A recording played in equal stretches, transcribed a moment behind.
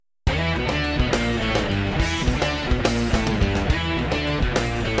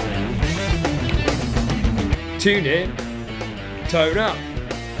Tune in, tone up.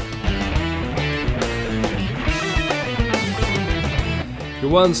 Your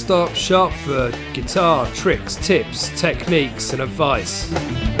one-stop shop for guitar tricks, tips, techniques and advice.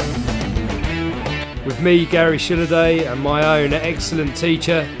 With me, Gary Shilladay, and my own excellent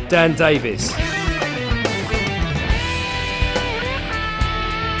teacher, Dan Davis.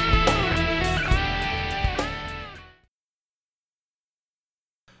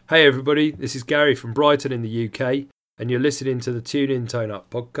 Hey everybody, this is Gary from Brighton in the UK, and you're listening to the Tune In Tone Up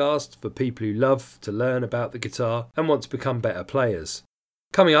podcast for people who love to learn about the guitar and want to become better players.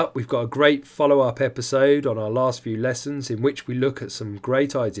 Coming up, we've got a great follow-up episode on our last few lessons in which we look at some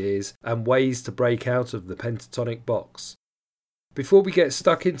great ideas and ways to break out of the pentatonic box. Before we get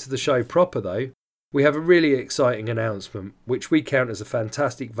stuck into the show proper though, we have a really exciting announcement which we count as a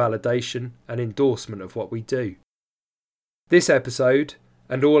fantastic validation and endorsement of what we do. This episode,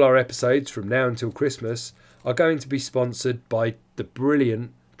 and all our episodes from now until Christmas, are going to be sponsored by the brilliant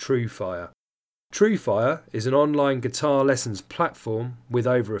TrueFire. TrueFire is an online guitar lessons platform with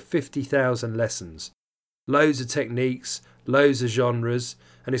over 50,000 lessons, loads of techniques, loads of genres,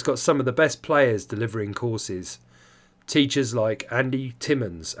 and it's got some of the best players delivering courses. Teachers like Andy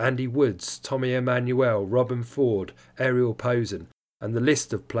Timmons, Andy Woods, Tommy Emmanuel, Robin Ford, Ariel Posen, and the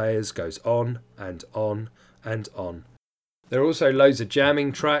list of players goes on and on and on. There are also loads of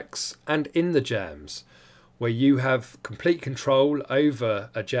jamming tracks and in the jams, where you have complete control over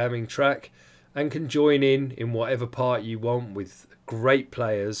a jamming track and can join in whatever part you want with great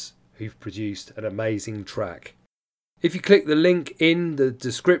players who've produced an amazing track. If you click the link in the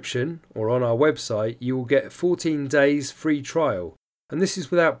description or on our website, you will get 14 days free trial, and this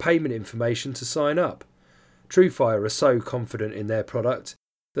is without payment information to sign up. TrueFire are so confident in their product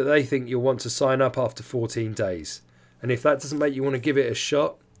that they think you'll want to sign up after 14 days. And if that doesn't make you want to give it a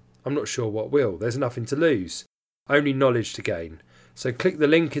shot, I'm not sure what will. There's nothing to lose, only knowledge to gain. So click the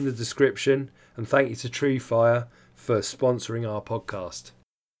link in the description, and thank you to TrueFire for sponsoring our podcast.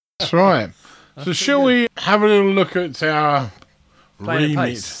 That's right. So shall we have a little look at our Playing remit? at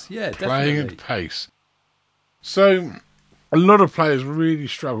pace. Yeah, definitely. Playing at pace. So a lot of players really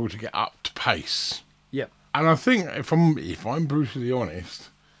struggle to get up to pace. Yep. And I think if I'm brutally honest,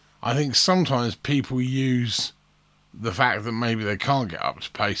 I think sometimes people use the fact that maybe they can't get up to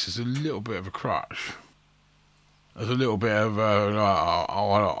pace as a little bit of a crutch. As a little bit of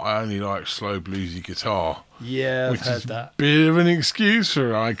I only like slow bluesy guitar. Yeah, I've which heard is that. a bit of an excuse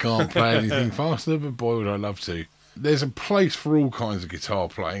for I can't play anything faster, but boy would I love to. There's a place for all kinds of guitar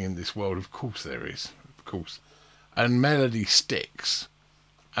playing in this world, of course there is. Of course. And melody sticks.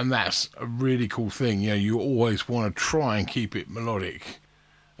 And that's a really cool thing. You know, you always want to try and keep it melodic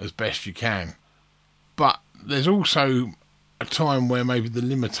as best you can. But there's also a time where maybe the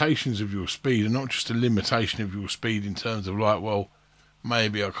limitations of your speed are not just a limitation of your speed in terms of like, well,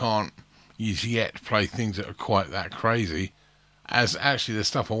 maybe I can't yet play things that are quite that crazy, as actually there's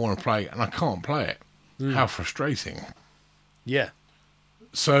stuff I want to play and I can't play it. How frustrating. Yeah.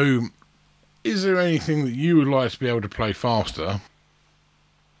 So, is there anything that you would like to be able to play faster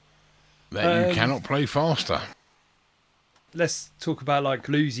that you cannot play faster? Let's talk about like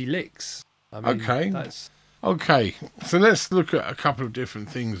bluesy licks. I mean, Okay. Okay, so let's look at a couple of different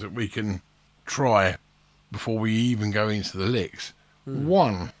things that we can try before we even go into the licks.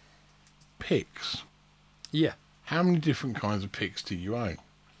 One, picks. Yeah. How many different kinds of picks do you own?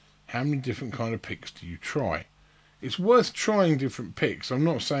 How many different kind of picks do you try? It's worth trying different picks. I'm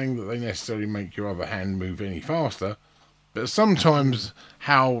not saying that they necessarily make your other hand move any faster, but sometimes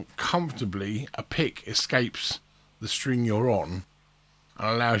how comfortably a pick escapes the string you're on and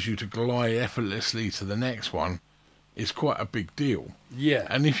allows you to glide effortlessly to the next one is quite a big deal. Yeah.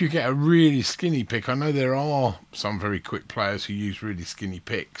 And if you get a really skinny pick, I know there are some very quick players who use really skinny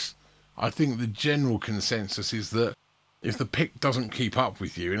picks. I think the general consensus is that if the pick doesn't keep up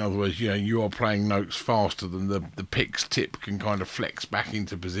with you, in other words, you know, you are playing notes faster than the pick's tip can kind of flex back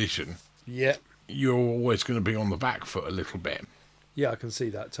into position, Yeah. you're always going to be on the back foot a little bit. Yeah, I can see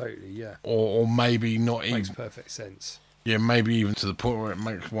that totally, yeah. Or maybe not Makes even... perfect sense. Yeah, maybe even to the point where it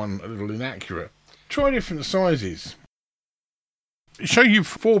makes one a little inaccurate. Try different sizes. Show you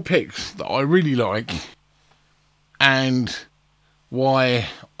 4 picks that I really like and why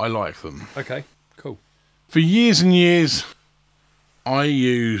I like them. Okay, cool. For years and years, I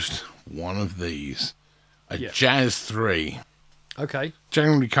used one of these, a Jazz 3. Okay.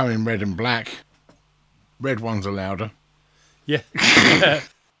 Generally come in red and black. Red ones are louder. Yeah.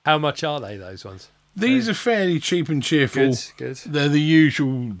 How much are they, those ones? These are fairly cheap and cheerful. Good. They're the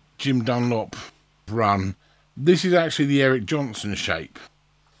usual Jim Dunlop run. This is actually the Eric Johnson shape.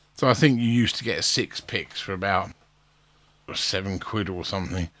 So I think you used to get 6 picks for about £7 or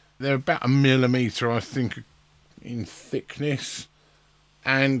something. They're about 1 millimetre, I think, in thickness.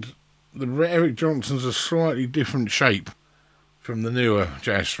 And the Eric Johnson's a slightly different shape from the newer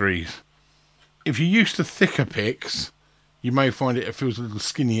Jazz 3s. If you're used to thicker picks, you may find it feels a little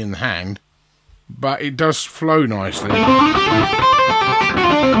skinny in the hand, but it does flow nicely.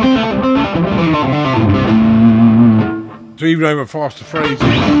 So even over faster phrasing,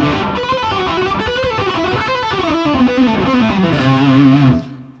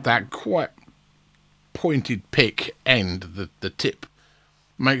 that quite pointed pick end, the tip,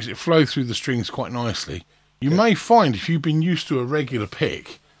 makes it flow through the strings quite nicely. You may find if you've been used to a regular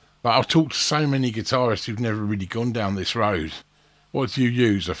pick, like I've talked to so many guitarists who've never really gone down this road. What do you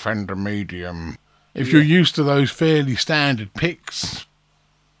use? A Fender Medium. If you're used to those fairly standard picks,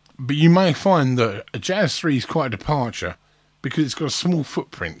 but you may find that a Jazz 3 is quite a departure because it's got a small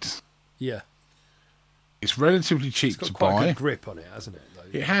footprint. Yeah. It's relatively cheap to buy. It's got quite a good grip on it, hasn't it?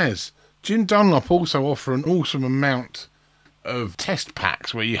 Though? It has. Jim Dunlop also offer an awesome amount of test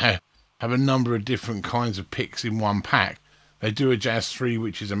packs where you have a number of different kinds of picks in one pack. They do a Jazz 3,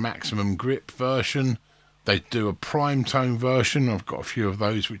 which is a maximum grip version. They do a prime tone version. I've got a few of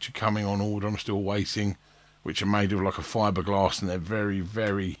those which are coming on order. I'm still waiting, which are made of like a fiberglass, and they're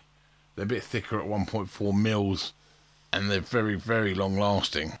they're a bit thicker at 1.4 mils, and they're very, very long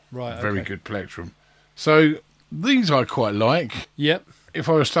lasting. Right. Okay. Very good plectrum. So these I quite like. Yep. If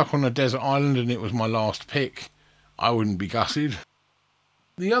I was stuck on a desert island and it was my last pick, I wouldn't be gutted.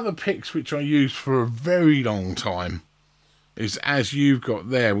 The other picks which I used for a very long time is as you've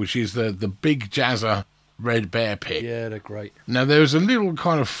got there, which is the Big Jazzer Red Bear pick. Yeah, they're great. Now, there was a little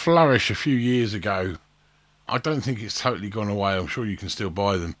kind of flourish a few years ago. I don't think it's totally gone away. I'm sure you can still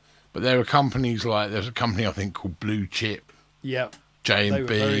buy them. But there are companies like, there's a company I think called Blue Chip. Yeah. J&B. They were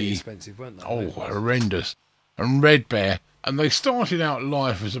very expensive, weren't they? Oh, horrendous. And Red Bear. And they started out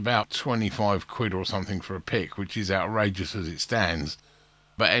life as about £25 or something for a pick, which is outrageous as it stands,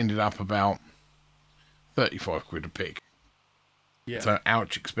 but ended up about £35 a pick. Yeah. So,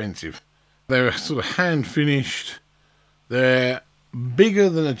 ouch, expensive. They're sort of hand finished. They're bigger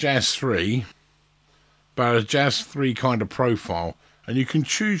than a Jazz 3, but a Jazz 3 kind of profile. And you can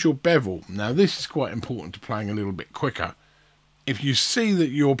choose your bevel. Now, this is quite important to playing a little bit quicker. If you see that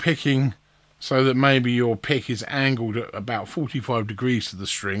you're picking so that maybe your pick is angled at about 45 degrees to the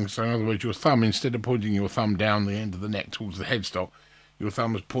string, so in other words, your thumb, instead of pointing your thumb down the end of the neck towards the headstock, your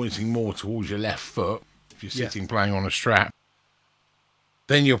thumb is pointing more towards your left foot, if you're sitting playing on a Strat,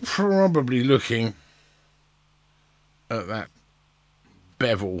 then you're probably looking at that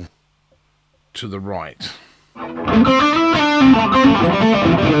bevel to the right.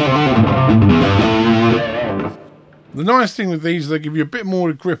 The nice thing with these, they give you a bit more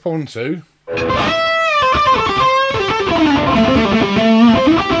to grip onto.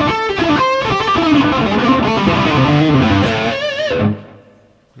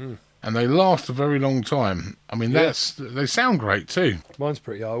 And they last a very long time. I mean, they sound great too. Mine's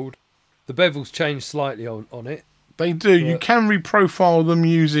pretty old. The bevel's changed slightly on it. They do. You can reprofile them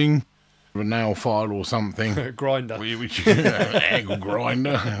using a nail file or something. Grinder. Which angle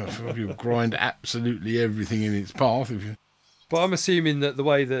grinder. You grind absolutely everything in its path. But I'm assuming that the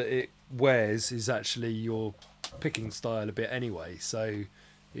way that it wears is actually your picking style a bit anyway. So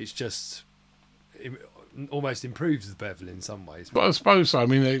it's just... It almost improves the bevel in some ways. But I suppose so. I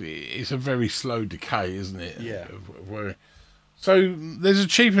mean, it's a very slow decay, isn't it? Yeah. So there's a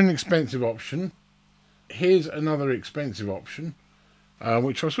cheap and expensive option. Here's another expensive option,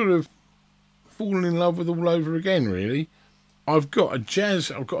 which I sort of fallen in love with all over again, really. I've got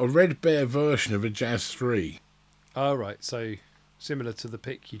a Red Bear version of a Jazz 3. Oh, right. So similar to the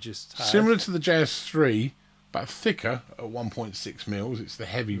pick you just had. Similar to the Jazz 3, but thicker at 1.6 mils. It's the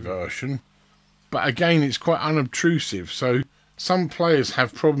heavy version. But again, it's quite unobtrusive. So some players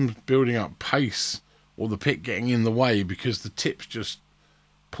have problems building up pace or the pick getting in the way because the tip's just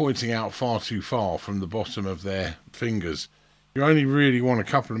pointing out far too far from the bottom of their fingers. You only really want a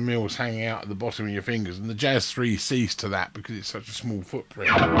couple of mils hanging out at the bottom of your fingers, and the Jazz 3 sees to that because it's such a small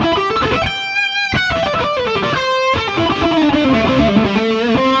footprint.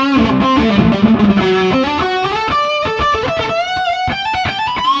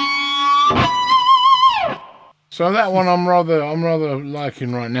 So that one I'm rather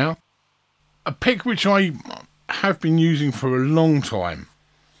liking right now. A pick which I have been using for a long time.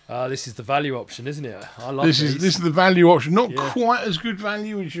 This is the value option, isn't it? I love this. This Is the value option. Not quite as good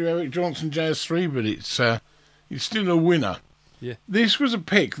value as your Eric Johnson Jazz 3, but it's still a winner. Yeah. This was a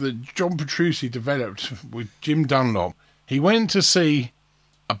pick that John Petrucci developed with Jim Dunlop. He went to see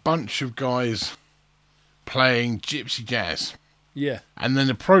a bunch of guys playing gypsy jazz, Yeah. and then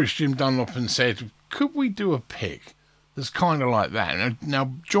approached Jim Dunlop and said, could we do a pick that's kind of like that?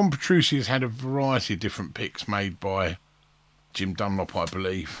 Now, John Petrucci has had a variety of different picks made by Jim Dunlop, I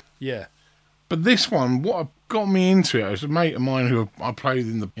believe. Yeah. But this one, what got me into it was a mate of mine who I played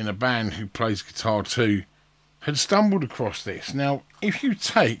in a band who plays guitar too, had stumbled across this. Now, if you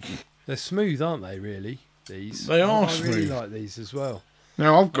take... They're smooth, aren't they, really, these? They are I really smooth. like these as well.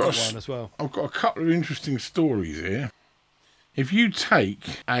 Now, I've Got got one as well. I've got a couple of interesting stories here. If you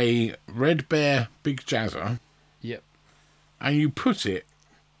take a Red Bear Big Jazzer Yep. and you put it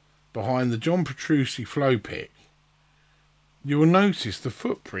behind the John Petrucci Flow pick, you will notice the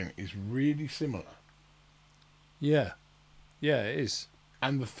footprint is really similar. Yeah. Yeah, it is.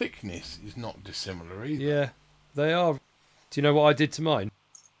 And the thickness is not dissimilar either. Yeah, they are. Do you know what I did to mine?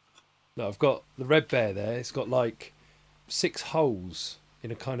 Look, I've got the Red Bear there. It's got like 6 holes in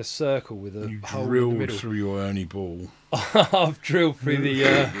a kind of circle with a You hole in the drilled middle. through your Ernie Ball. I've drilled through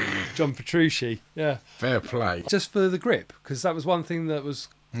the John Petrucci. Yeah, Fair play. just for the grip, because that was one thing that was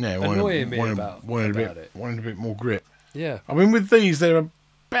Yeah, annoying me about wanted it. wanted a bit more grip. Yeah. I mean, with these, they're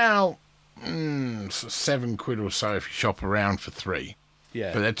about £7 or so if you shop around for 3.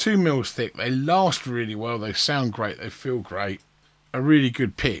 Yeah. But they're 2 mils thick. They last really well. They sound great. They feel great. A really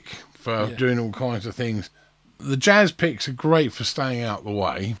good pick for doing all kinds of things. The jazz picks are great for staying out the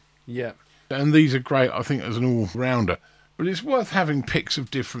way. Yeah. And these are great, I think, as an all-rounder. But it's worth having picks of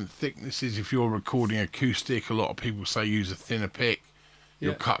different thicknesses if you're recording acoustic. A lot of people say use a thinner pick.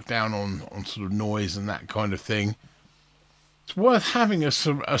 You'll cut down on sort of noise and that kind of thing. It's worth having a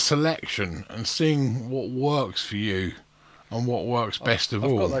selection and seeing what works for you and what works best of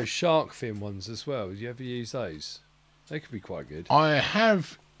all. I've got those shark fin ones as well. Did you ever use those? They could be quite good. I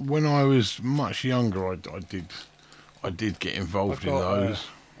have, when I was much younger, I did get involved in those.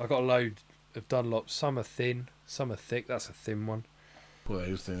 I've got a load of Dunlop. Some are thin, some are thick. That's a thin one. Put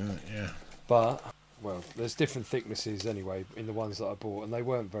those in, isn't it? Yeah. But, well, there's different thicknesses anyway in the ones that I bought, and they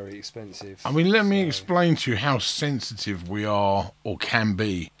weren't very expensive. I mean, let me explain to you how sensitive we are, or can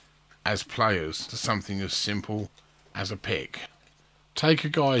be, as players, to something as simple as a pick. Take a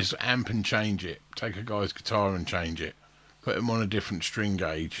guy's amp and change it. Take a guy's guitar and change it. Put him on a different string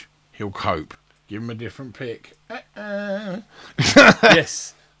gauge. He'll cope. Give him a different pick.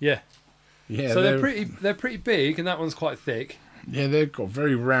 Yes, yeah. Yeah, So they're pretty big, and that one's quite thick. Yeah, they've got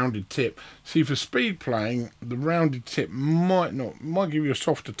very rounded tip. See, for speed playing, the rounded tip might give you a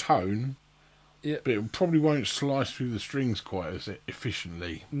softer tone, but it probably won't slice through the strings quite as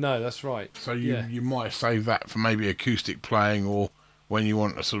efficiently. No, that's right. So you might save that for maybe acoustic playing, or when you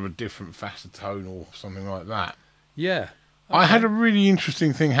want a sort of a different, faster tone or something like that. Yeah. I had a really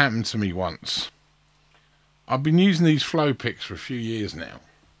interesting thing happen to me once. I've been using these flow picks for a few years now.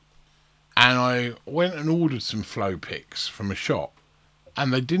 And I went and ordered some flow picks from a shop.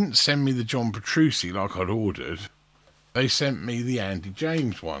 And they didn't send me the John Petrucci like I'd ordered. They sent me the Andy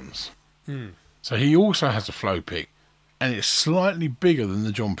James ones. So he also has a flow pick. And it's slightly bigger than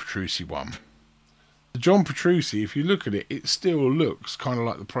the John Petrucci one. The John Petrucci, if you look at it, it still looks kind of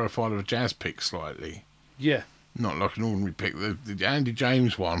like the profile of a jazz pick slightly. Yeah. Not like an ordinary pick. The Andy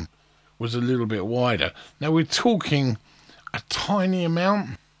James one was a little bit wider. Now we're talking a tiny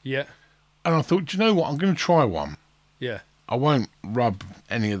amount. Yeah. And I thought, do you know what? I'm going to try one. Yeah. I won't rub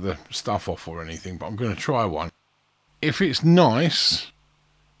any of the stuff off or anything, but I'm going to try one. If it's nice,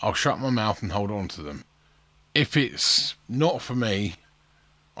 I'll shut my mouth and hold on to them. If it's not for me,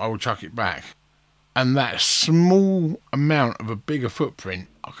 I will chuck it back. And that small amount of a bigger footprint,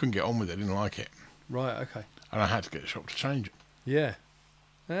 I couldn't get on with it. I didn't like it. Right, okay. And I had to get the shop to change it. Yeah.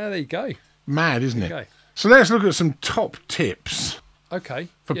 There you go. Mad, isn't it? Okay. So let's look at some top tips Okay.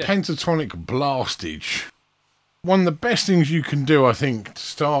 for pentatonic blastage. One of the best things you can do, I think, to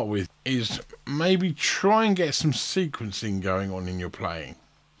start with, is maybe try and get some sequencing going on in your playing.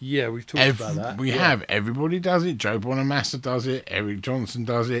 Yeah, we've talked about that. We have. Everybody does it. Joe Bonamassa does it. Eric Johnson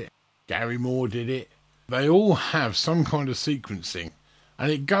does it. Gary Moore did it. They all have some kind of sequencing.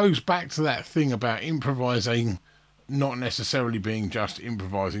 And it goes back to that thing about improvising, not necessarily being just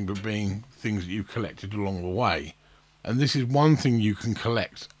improvising, but being things that you've collected along the way. And this is one thing you can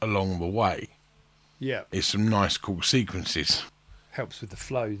collect along the way. Yeah. Is some nice, cool sequences. Helps with the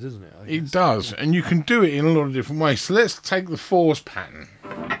flow, doesn't it? It does. And you can do it in a lot of different ways. So let's take the fours pattern.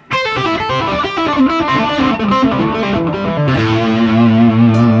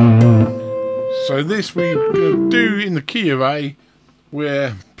 So this we're going to do in the key of A.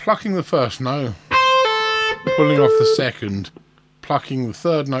 We're plucking the first note, pulling off the second, plucking the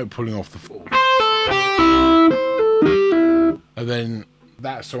third note, pulling off the fourth. And then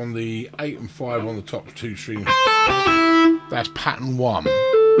That's on the 8 and 5 on the top 2 strings. That's pattern 1.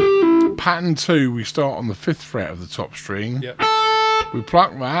 Pattern 2, we start on the 5th fret of the top string. Yep. We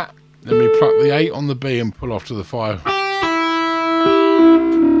pluck that, then we pluck the 8 on the B and pull off to the 5.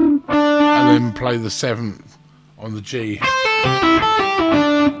 And then play the 7th on the G.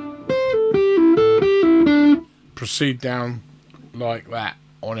 Proceed down like that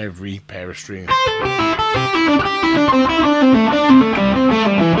on every pair of strings.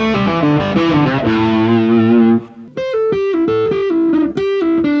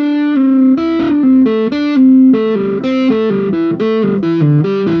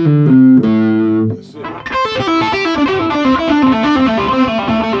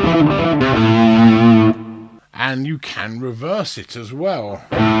 And you can reverse it as well.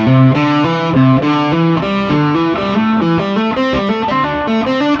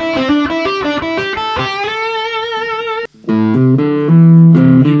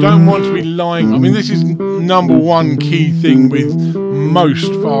 You don't want to be lying. I mean, this is number one key thing with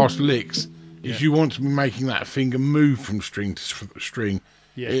most fast licks, is you want to be making that finger move from string to string.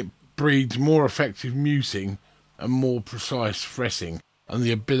 Yeah. It breeds more effective muting and more precise fretting and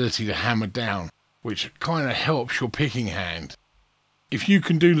the ability to hammer down, which kind of helps your picking hand. If you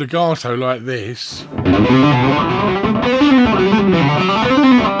can do legato like this,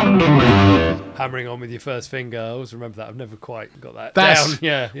 Hammering on with your first finger. I always remember that. I've never quite got that that's down.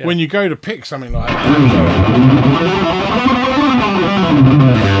 Yeah. when you go to pick something like that,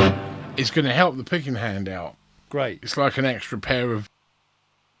 it's going to help the picking hand out. Great. It's like an extra pair of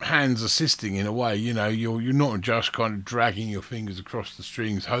hands assisting in a way. You know, you're not just kind of dragging your fingers across the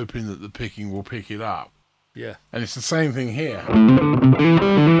strings hoping that the picking will pick it up. Yeah. And it's the same thing here.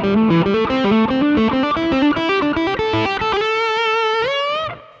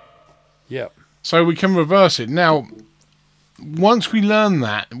 Yep. So we can reverse it. Now, once we learn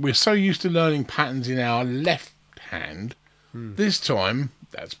that, we're so used to learning patterns in our left hand. This time,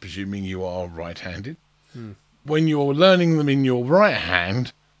 that's presuming you are right-handed. When you're learning them in your right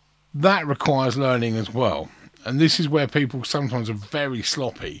hand, that requires learning as well. And this is where people sometimes are very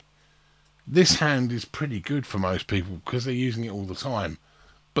sloppy. This hand is pretty good for most people because they're using it all the time.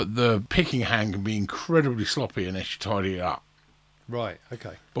 But the picking hand can be incredibly sloppy unless you tidy it up. Right.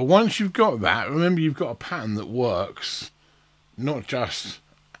 Okay. But once you've got that, remember you've got a pattern that works, not just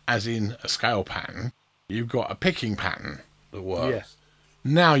as in a scale pattern. You've got a picking pattern that works. Yeah.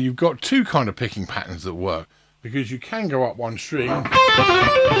 Now you've got two kind of picking patterns that work, because you can go up one string like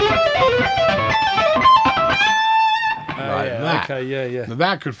that. Okay. Yeah. Now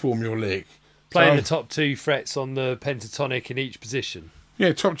that could form your lick. Playing So- the top 2 frets on the pentatonic in each position.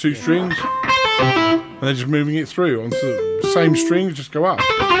 Yeah, top 2 strings, and then just moving it through onto the same strings, just go up.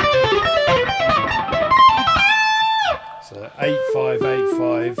 So 8-5,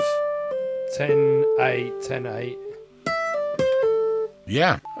 8-5, 10-8, 10-8.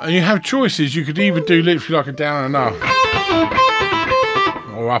 Yeah, and you have choices. You could either do literally like a down and up,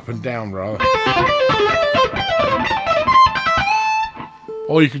 or up and down rather,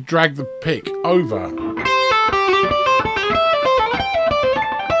 or you could drag the pick over.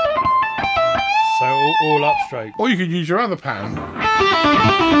 So all upstroke. Or you could use your other pattern.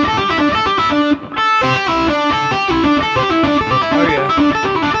 Oh yeah.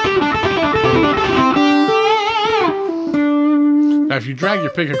 Now if you drag your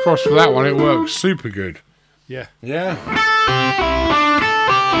pick across for that one, it works super good. Yeah. Yeah.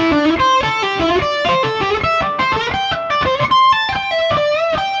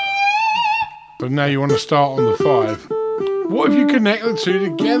 So now you want to start on the 5. What if you connect the two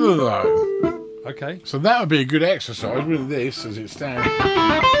together though? Okay. So that would be a good exercise with this as it stands.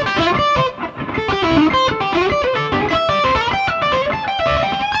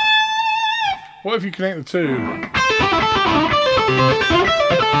 What if you connect the two?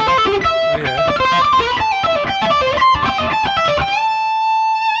 Oh yeah.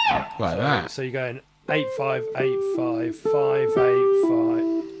 Like that. So you're going 8-5, 8-5,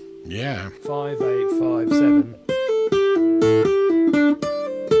 5-8-5, Yeah. 5-8-5-7.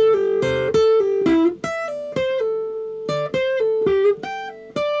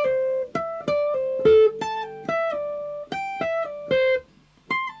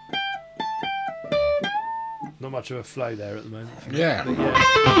 Not much of a flow there at the moment. Yeah. But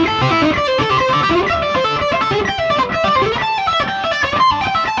yeah.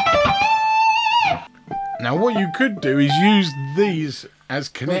 Now what you could do is use these as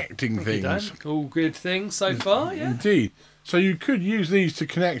connecting You done? things. All good things so far, yeah? Indeed. So you could use these to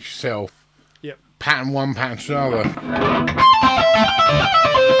connect yourself. Yep. Pattern one, pattern to another.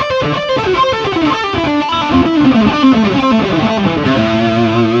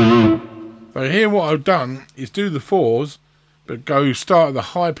 what I've done is do the 4s, but go start at the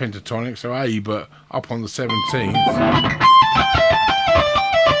high pentatonic, so A, but up on the 17th.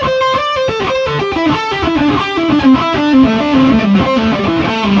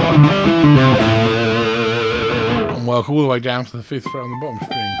 And work all the way down to the 5th fret on the bottom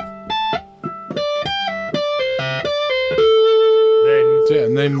string.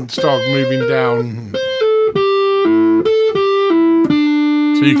 And then start moving down.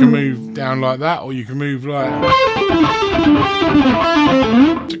 So you can move down like that, or you can move like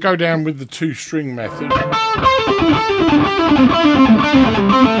to go down with the 2-string method.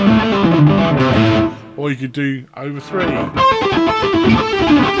 Or you could do over 3.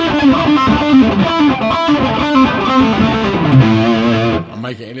 And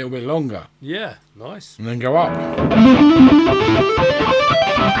make it a little bit longer. Yeah, nice. And then go up.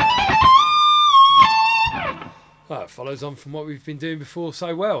 Well, it follows on from what we've been doing before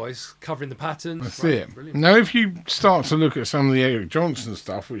so well. It's covering the patterns. That's right, it. Brilliant. Now, if you start to look at some of the Eric Johnson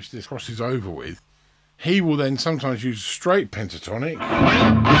stuff, which this crosses over with, he will then sometimes use straight pentatonic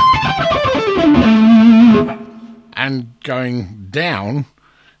and going down,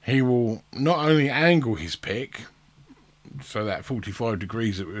 he will not only angle his pick, so that 45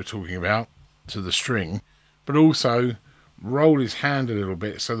 degrees that we were talking about, to the string, but also roll his hand a little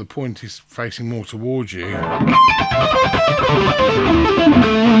bit so the point is facing more towards you.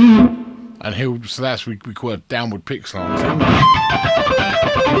 And so that's we call it downward pick slanting.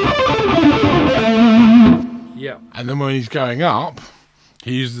 Yeah. And then when he's going up,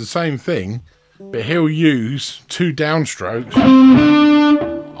 he uses the same thing, but he'll use 2 downstrokes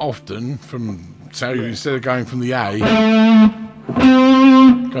often instead of going from the A,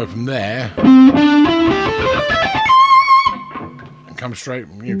 go from there and come straight,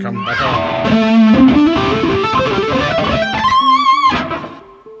 you come back up.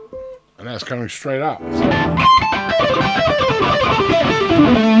 And that's coming straight up.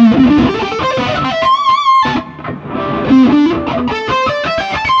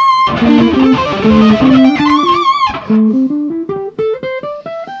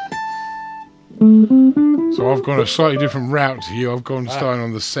 So I've gone a slightly different route to you. I've gone starting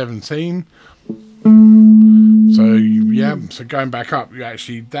on the 17. So going back up,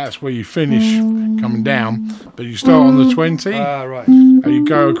 that's where you finish coming down, but you start on the 20. Right. And you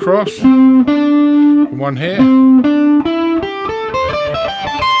go across. One here.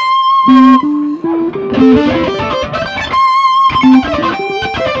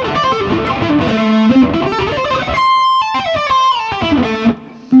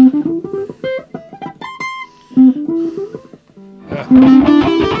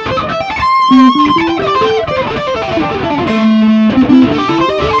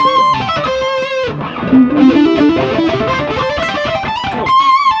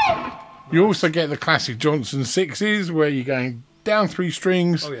 You also get the classic Johnson 6s where you're going down 3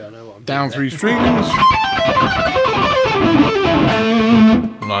 strings, Oh yeah, I know what I'm down doing 3 strings,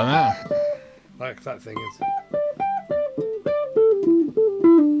 like that. Like that thing is.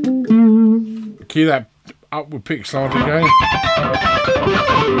 Keep that upward pick slanting going.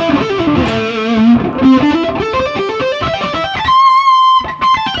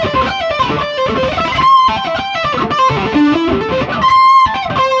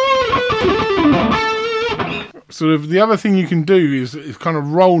 Sort of the other thing you can do is kind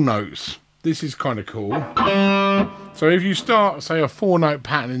of roll notes. This is kind of cool. So if you start, say, a 4-note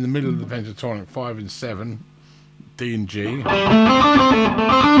pattern in the middle of the pentatonic, 5 and 7, D and G.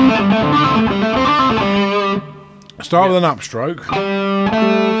 Start with an upstroke,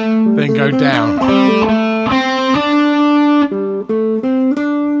 then go down.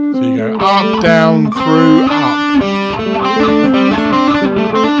 So you go up, down, through, up.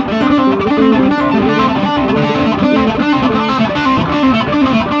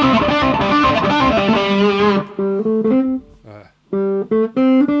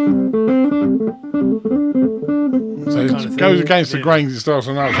 So it goes against the grains, it starts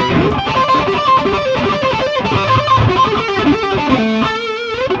on that.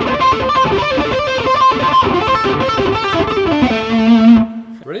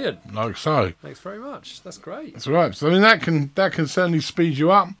 Brilliant. Like so. Thanks very much. That's great. That's right. So I mean that can certainly speed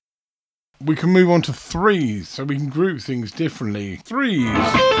you up. We can move on to 3s, so we can group things differently. 3s.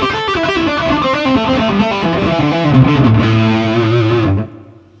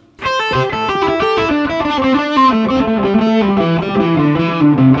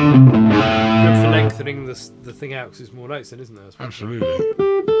 Good for lengthening the thing out because there's more notes then, isn't there? Absolutely.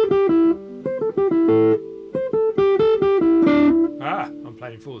 I'm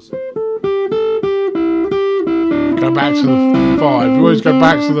playing 4s. Go back to the 5. You always go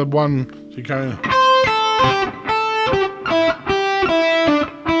back to the 1. So you go.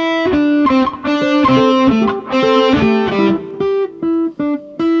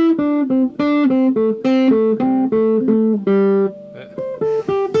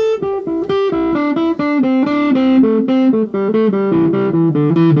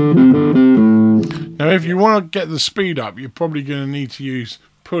 Now, if you want to get the speed up, you're probably going to need to use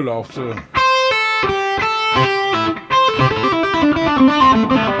pull off to.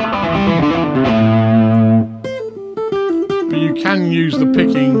 But you can use the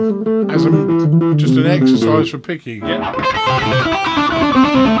picking as just an exercise for picking. Yeah.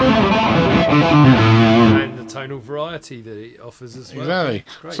 And the tonal variety that it offers as well. Exactly.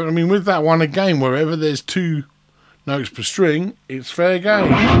 Great. So, I mean, with that one again, wherever there's 2 notes per string, it's fair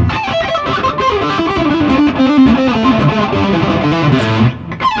game.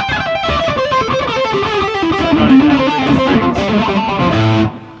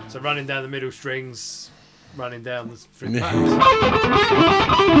 So running down the middle strings, running down the string patterns.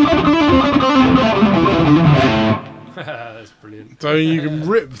 That's brilliant. So you can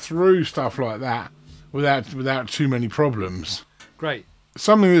rip through stuff like that without too many problems. Great.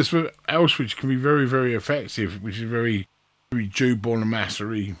 Something else which can be very, very effective, which is very, very Jude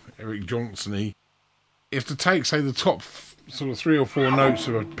Bonamassery, Eric Johnson-y, is to take, say, the top sort of 3 or 4 notes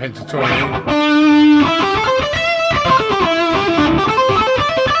of a pentatonic.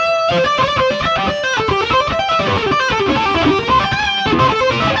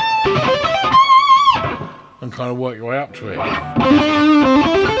 And kind of work your way up to it. Is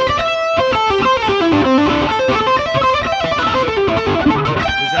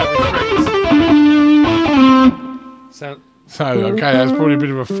that with strings? So, okay, that's probably a bit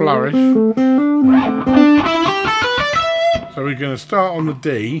of a flourish. So we're going to start on the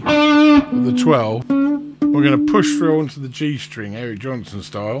D, with the 12. We're going to push through onto the G string, Eric Johnson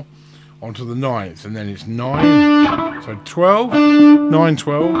style, onto the 9th, and then it's 9. So 12, 9,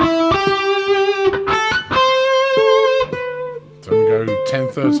 12. So we go 10,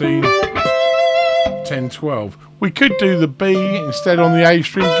 13, 10, 12. We could do the B instead on the A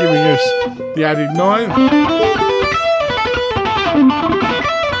string, giving us the added 9th.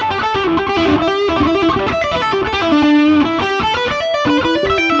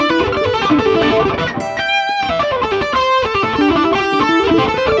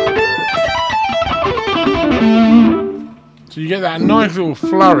 So you get that nice little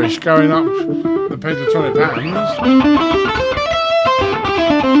flourish going up the pentatonic patterns.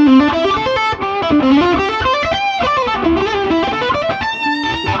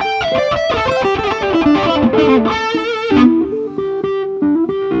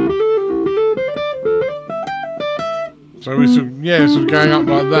 So we're sort of going up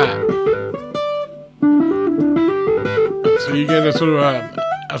like that. So you get a sort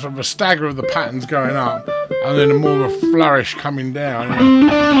of a stagger of the patterns going up, and then more of a flourish coming down.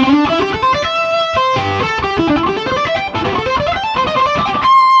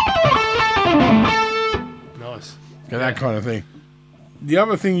 Nice. Yeah, that kind of thing. The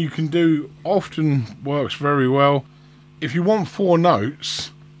other thing you can do often works very well if you want 4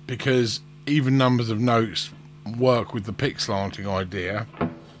 notes, because even numbers of notes work with the pick slanting idea.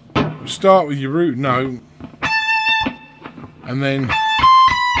 Start with your root note and then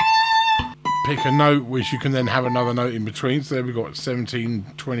pick a note which you can then have another note in between. So there we've got 17,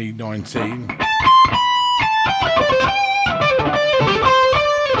 20, 19.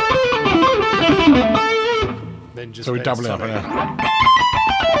 Then just So we double it up.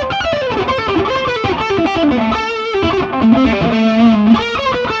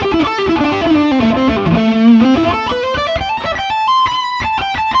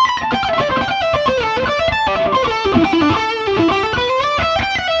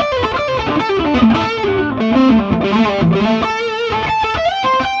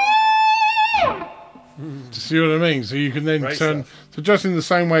 See what I mean? So you can then Great turn. stuff. So just in the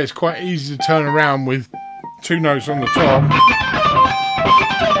same way, it's quite easy to turn around with 2 notes on the top.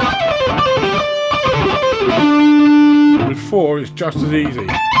 With 4, it's just as easy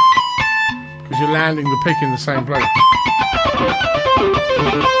because you're landing the pick in the same place.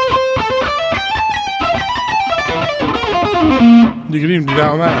 You can even do that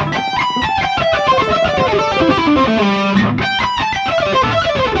on that.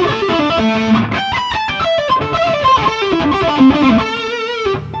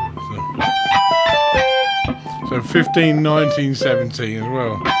 So 15, 19, 17 as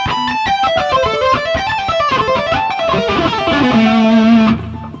well.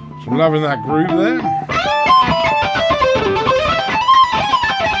 So I'm loving that groove there.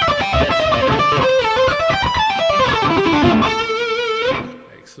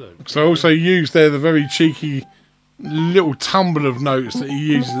 Excellent. So I also used there the very cheeky little tumble of notes that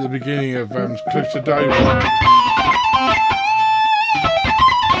he uses at the beginning of Cliffs of Dover.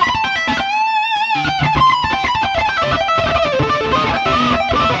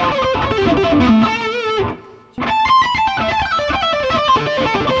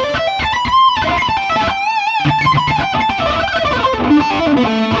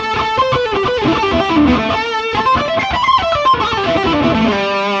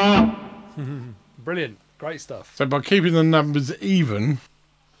 Brilliant. Great stuff. So by keeping the numbers even,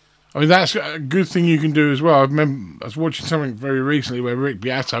 I mean, that's a good thing you can do as well. I was watching something very recently where Rick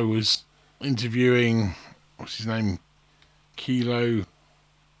Beato was interviewing, what's his name? Kilo. I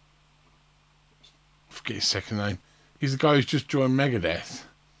forget his second name. He's the guy who's just joined Megadeth.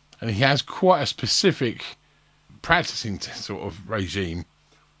 And he has quite a specific practicing sort of regime.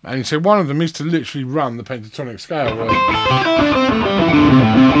 And he said one of them is to literally run the pentatonic scale.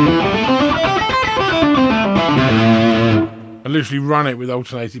 And literally run it with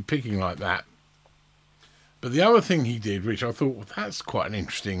alternated picking like that. But the other thing he did, which I thought, well, that's quite an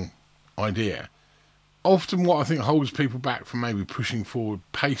interesting idea. Often what I think holds people back from maybe pushing forward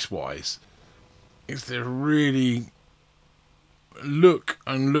pace-wise is they really look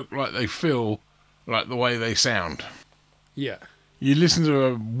like they feel like the way they sound. Yeah. You listen to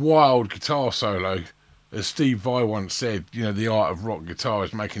a wild guitar solo, as Steve Vai once said, you know, the art of rock guitar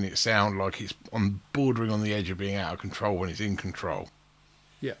is making it sound like it's bordering on the edge of being out of control when it's in control.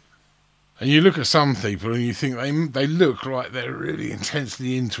 Yeah. And you look at some people and you think they look like they're really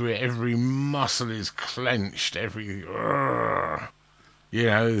intensely into it. Every muscle is clenched. You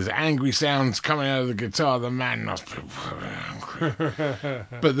know, there's angry sounds coming out of the guitar. The man must be angry.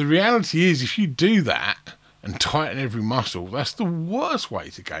 But the reality is, if you do that and tighten every muscle, that's the worst way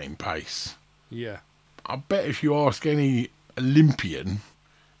to gain pace. Yeah. I bet if you ask any Olympian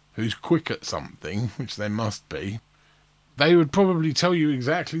who's quick at something, which they must be, they would probably tell you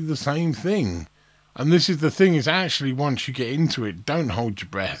exactly the same thing. And this is the thing, is actually once you get into it, don't hold your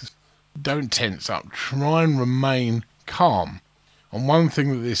breath, don't tense up, try and remain calm. And one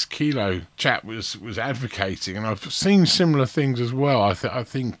thing that this Kilo chap was advocating, and I've seen similar things as well, I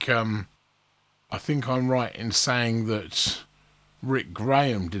think I'm right in saying that Rick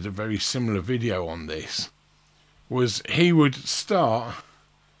Graham did a very similar video on this, was he would start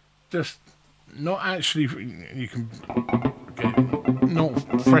just not actually, you can get,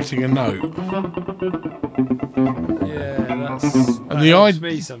 not fretting a note. Yeah, that helps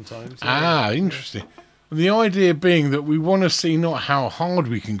me sometimes. Yeah. Interesting. And the idea being that we want to see not how hard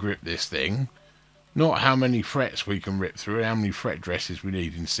we can grip this thing, not how many frets we can rip through, how many fret dresses we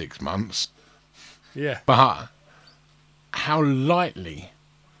need in 6 months. Yeah. But how lightly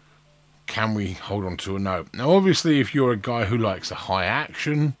can we hold on to a note? Now, obviously, if you're a guy who likes a high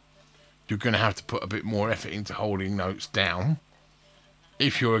action, you're going to have to put a bit more effort into holding notes down.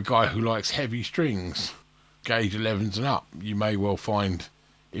 If you're a guy who likes heavy strings, gauge 11s and up, you may well find,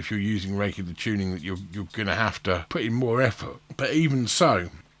 if you're using regular tuning, that you're going to have to put in more effort. But even so,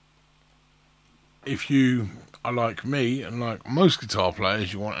 if you are like me and like most guitar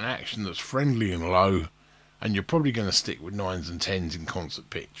players, you want an action that's friendly and low, and you're probably going to stick with 9s and 10s in concert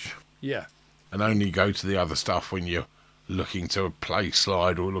pitch. Yeah. And only go to the other stuff when you're looking to play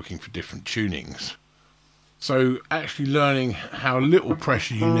slide or looking for different tunings. So actually learning how little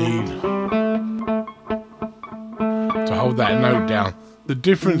pressure you need to hold that note down. The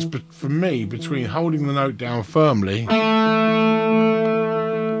difference for me between holding the note down firmly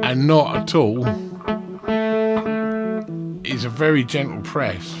and not at all is a very gentle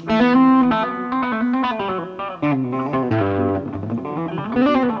press.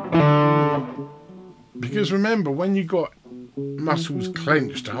 Because remember, when you got muscles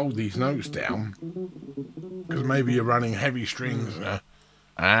clenched to hold these notes down, because maybe you're running heavy strings and an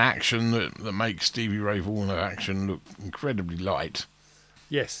action that makes Stevie Ray Vaughan action look incredibly light.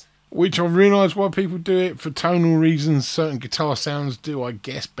 Yes. Which I realise why people do it, for tonal reasons. Certain guitar sounds do, I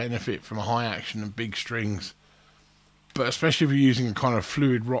guess, benefit from a high action and big strings. But especially if you're using a kind of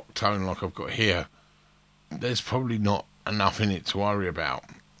fluid rock tone like I've got here, there's probably not enough in it to worry about.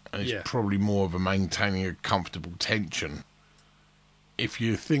 And it's probably more of a maintaining a comfortable tension. If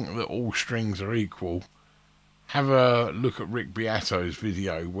you think that all strings are equal, have a look at Rick Beato's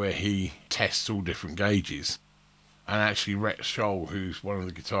video where he tests all different gauges. And actually Rex Scholl, who's one of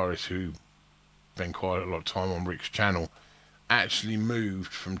the guitarists who spent quite a lot of time on Rick's channel, actually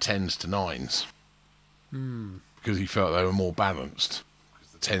moved from 10s to 9s. Because he felt they were more balanced.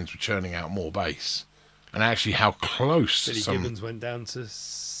 Because the 10s were churning out more bass. And actually how close Billy Gibbons went down to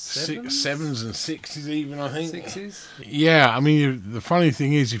 7s. sevens and sixes even, I think. Sixes? Yeah, I mean, the funny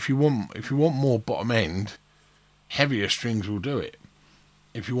thing is, if you want more bottom end, heavier strings will do it.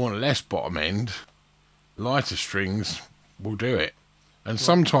 If you want less bottom end, lighter strings will do it. And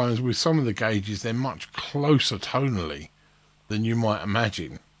sometimes with some of the gauges, they're much closer tonally than you might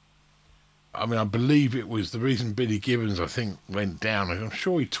imagine. I mean, I believe it was the reason Billy Gibbons, I think, went down. I'm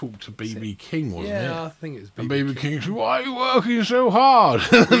sure he talked to B.B. King, wasn't it? Yeah, I think it was And B.B. B.B. King said, "Why are you working so hard?"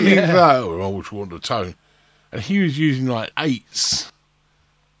 And he's like, "Oh, I just want the tone." And he was using like eights.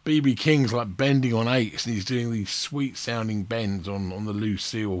 B.B. King's like bending on eights, and he's doing these sweet sounding bends on the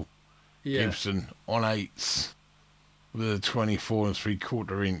Lucille Gibson on eights with a 24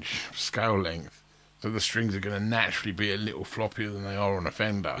 3/4 inch scale length. So the strings are going to naturally be a little floppier than they are on a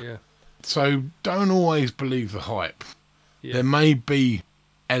Fender. Yeah. So don't always believe the hype. Yeah. There may be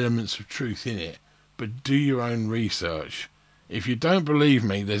elements of truth in it, but do your own research. If you don't believe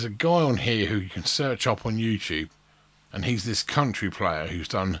me, there's a guy on here who you can search up on YouTube, and he's this country player who's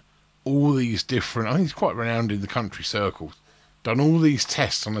done all these different, I think he's quite renowned in the country circles, done all these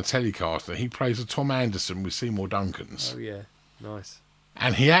tests on a Telecaster. He plays a Tom Anderson with Seymour Duncans. Oh, yeah. Nice.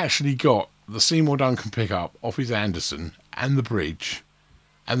 And he actually got the Seymour Duncan pickup off his Anderson and the bridge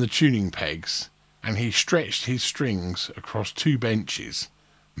and the tuning pegs, and he stretched his strings across 2 benches,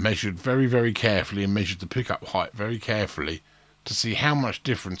 measured very, very carefully, and measured the pickup height very carefully to see how much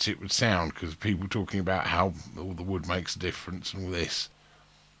difference it would sound, because people talking about how all the wood makes a difference and all this.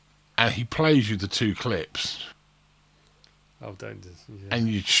 And he plays you the 2 clips, Oh, don't. Yeah. and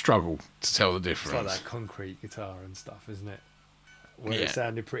you struggle to tell the It's difference. like that concrete guitar and stuff, isn't it? Where Yeah. it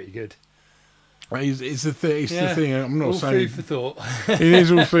sounded pretty good. It's the thing. I'm not All saying food for thought. it is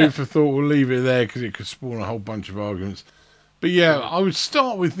all food for thought. We'll leave it there because it could spawn a whole bunch of arguments. But yeah, I would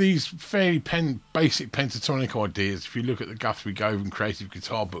start with these fairly basic pentatonic ideas. If you look at the Guthrie Govan Creative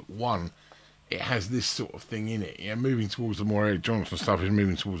Guitar Book 1, it has this sort of thing in it. Yeah, moving towards the more Eric Johnson stuff is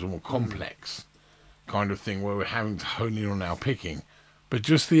moving towards a more complex kind of thing where we're having to hone in on our picking. But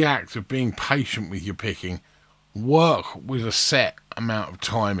just the act of being patient with your picking, work with a set amount of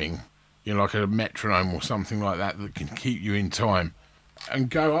timing, you know, like a metronome or something like that can keep you in time, and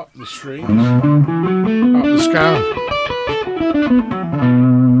go up the strings, up the scale.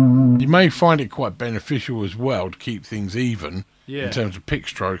 You may find it quite beneficial as well to keep things even in terms of pick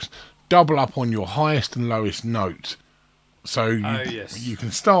strokes. Double up on your highest and lowest note. So you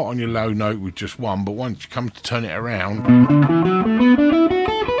can start on your low note with just one, but once you come to turn it around,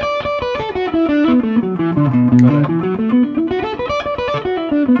 Got it.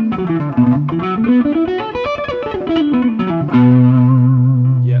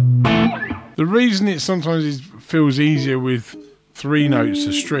 Yep. the reason it sometimes feels easier with 3 notes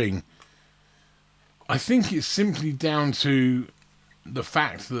a string, I think it's simply down to the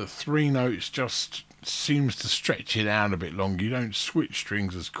fact that 3 notes just seems to stretch it out a bit longer. You don't switch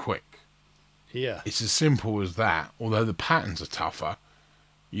strings as quick. Yeah. It's as simple as that. Although the patterns are tougher,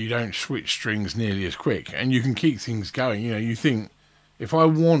 you don't switch strings nearly as quick, and you can keep things going. You know, you think, if I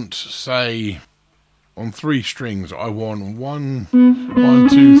want, say, on 3 strings, I want 1,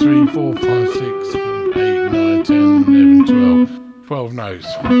 2, 3, 4, 5, 6, 7, 8, 9, 10, 11, 12 notes.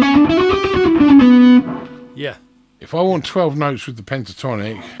 Yeah. If I want 12 notes with the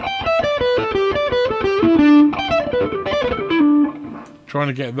pentatonic, trying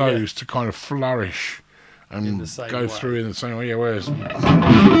to get those to kind of flourish and In the same go way. through in the same way. Yeah, whereas you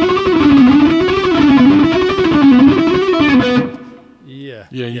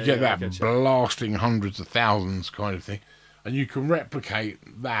get I that get you. blasting hundreds of thousands kind of thing, and you can replicate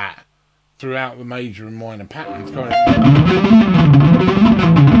that throughout the major and minor patterns. Kind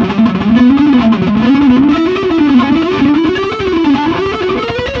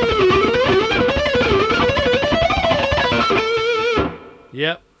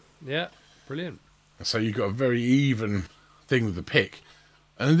Yep. Yeah. Brilliant. So you've got a very even thing with the pick.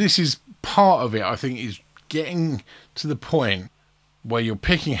 And this is part of it, I think, is getting to the point where your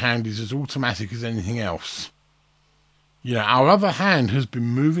picking hand is as automatic as anything else. You know, our other hand has been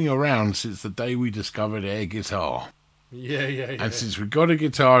moving around since the day we discovered air guitar. Yeah. And since we got a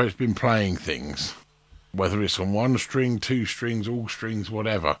guitar, it's been playing things. Whether it's on 1 string, 2 strings, all strings,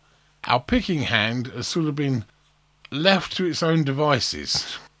 whatever. Our picking hand has sort of been left to its own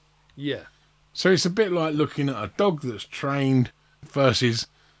devices. Yeah. So it's a bit like looking at a dog that's trained versus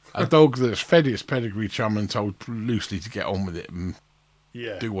a dog that's fed its pedigree chum and told loosely to get on with it and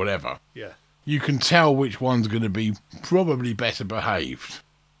Yeah. do whatever. Yeah. You can tell which one's going to be probably better behaved.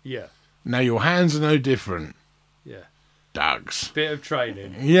 Yeah. Now, your hands are no different. Yeah. ducks. Bit of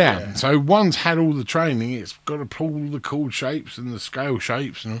training. Yeah. So one's had all the training, it's got to pull all the chord shapes and the scale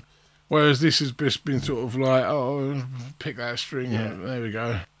shapes, and whereas this has just been sort of like, oh, pick that string, there we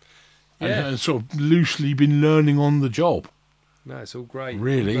go. And sort of loosely been learning on the job. No, it's all great.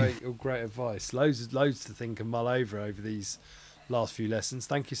 Really? All great advice. Loads to think and mull over these last few lessons.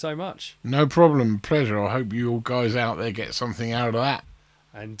 Thank you so much. No problem. Pleasure. I hope you all guys out there get something out of that.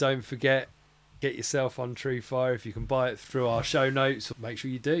 And don't forget, get yourself on TrueFire. If you can buy it through our show notes, make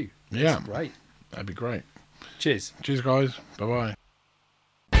sure you do. Yeah. That's great. That'd be great. Cheers. Cheers, guys. Bye-bye.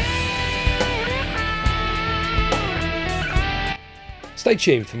 Stay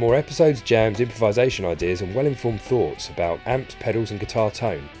tuned for more episodes, jams, improvisation ideas and well-informed thoughts about amps, pedals and guitar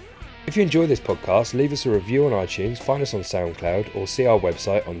tone. If you enjoy this podcast, leave us a review on iTunes, find us on SoundCloud or see our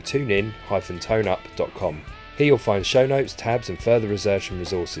website on tunein-toneup.com. Here you'll find show notes, tabs and further research and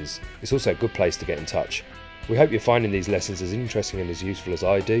resources. It's also a good place to get in touch. We hope you're finding these lessons as interesting and as useful as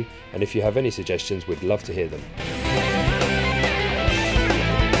I do, and if you have any suggestions, we'd love to hear them.